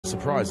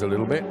surprised a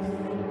little bit.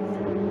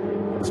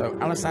 So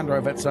Alessandro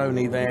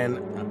Vezzoni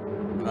then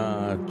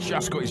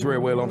just got his rear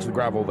wheel onto the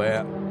gravel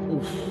there.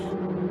 Oof.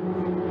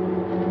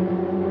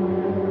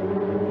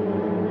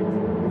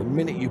 The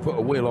minute you put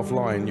a wheel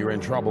offline, you're in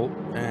trouble.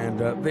 And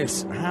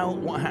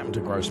what happened to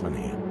Grossman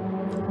here?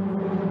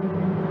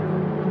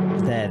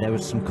 There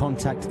was some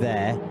contact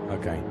there.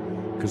 Okay,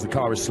 because the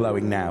car is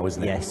slowing now,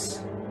 isn't it?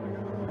 Yes.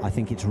 I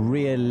think it's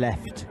rear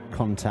left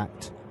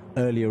contact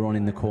earlier on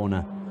in the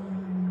corner.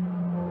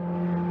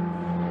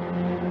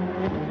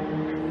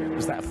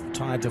 Is that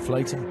tyre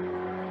deflating?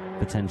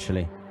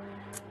 Potentially.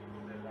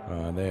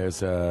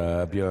 There's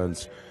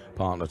Björn's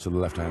partner to the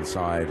left-hand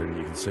side, and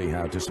you can see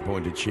how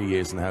disappointed she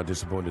is and how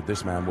disappointed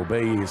this man will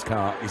be. His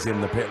car is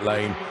in the pit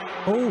lane.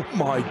 Oh,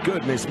 my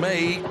goodness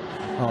me.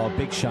 Oh,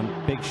 big shunt,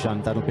 big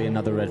shunt. That'll be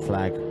another red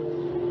flag.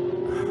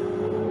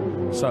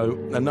 So,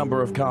 a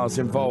number of cars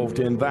involved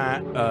in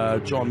that.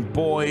 John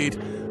Boyd,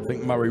 I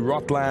think Murray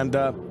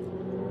Rotlander,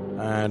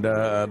 and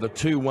the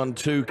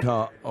 212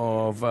 car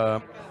of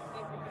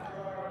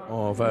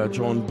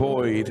John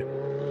Boyd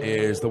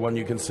is the one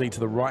you can see to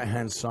the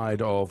right-hand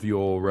side of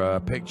your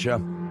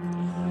picture.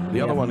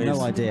 The other one is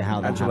no idea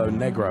how that Angelo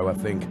happened. Negro, I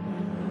think.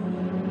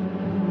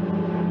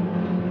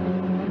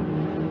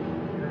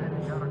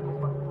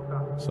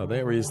 So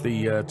there is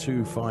the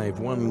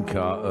 251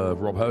 car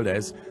of Rob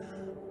Hodes,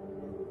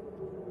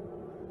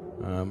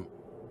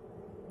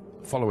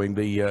 following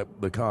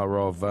the car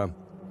of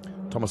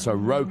Tommaso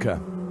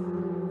Roca.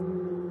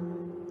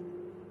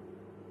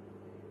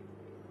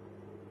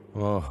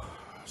 Oh,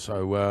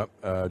 so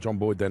John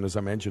Boyd then, as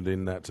I mentioned,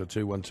 in that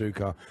 212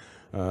 car.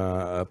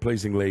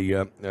 Pleasingly,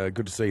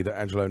 good to see that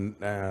Angelo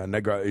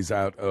Negro is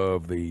out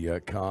of the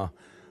car,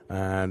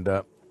 and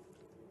the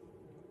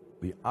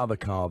other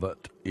car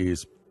that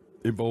is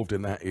involved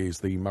in that is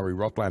the Murray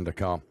Rotlander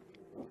car.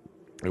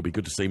 It'll be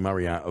good to see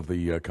Murray out of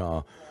the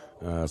car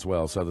as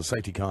well. So the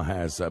safety car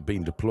has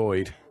been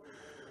deployed.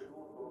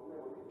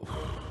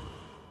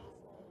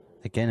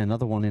 Again,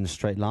 another one in a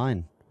straight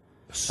line.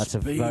 That's a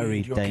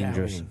very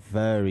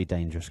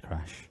dangerous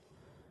crash.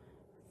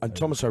 And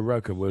Tommaso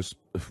Roca was,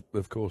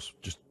 of course,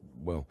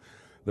 there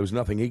was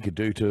nothing he could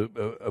do to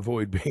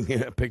avoid being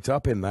picked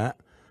up in that.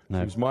 No.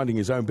 He was minding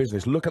his own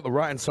business. Look at the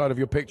right-hand side of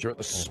your picture at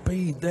the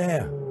speed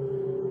there.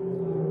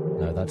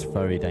 No, that's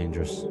very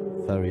dangerous.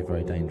 Very,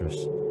 very dangerous.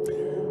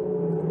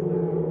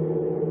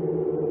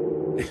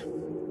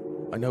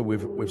 I know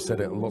we've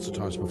said it lots of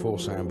times before,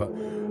 Sam, but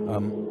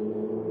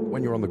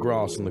when you're on the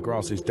grass and the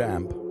grass is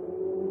damp,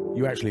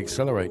 you actually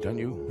accelerate, don't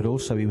you? But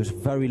also, he was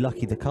very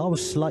lucky. The car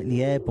was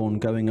slightly airborne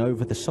going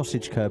over the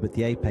sausage curb at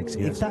the apex.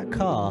 Yes. If that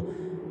car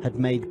had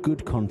made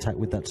good contact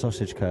with that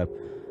sausage curb,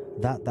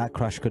 that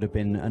crash could have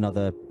been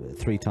another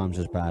 3 times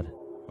as bad.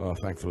 Well,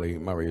 thankfully,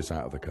 Murray is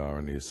out of the car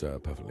and is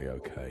perfectly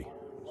okay.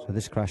 So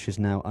this crash is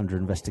now under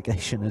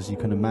investigation, as you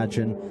can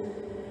imagine.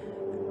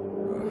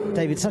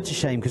 David, such a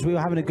shame, because we were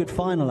having a good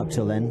final up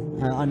till then.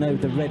 I know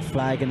the red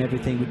flag and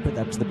everything, we put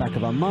that to the back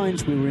of our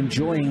minds. We were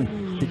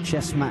enjoying the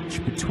chess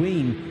match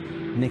between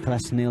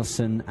Nicholas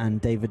Nielsen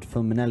and David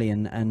Fulminelli,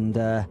 and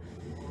the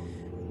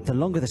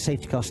longer the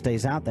safety car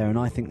stays out there, and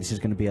I think this is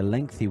going to be a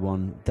lengthy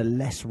one, the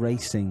less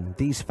racing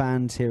these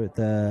fans here at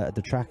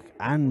the track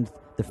and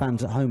the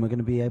fans at home are going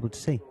to be able to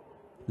see.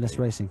 Less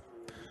racing.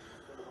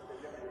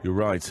 You're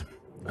right.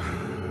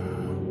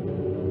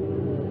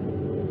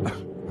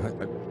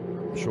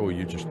 I'm sure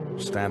you just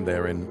stand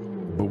there in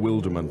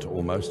bewilderment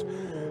almost.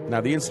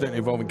 Now, the incident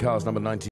involving cars number 90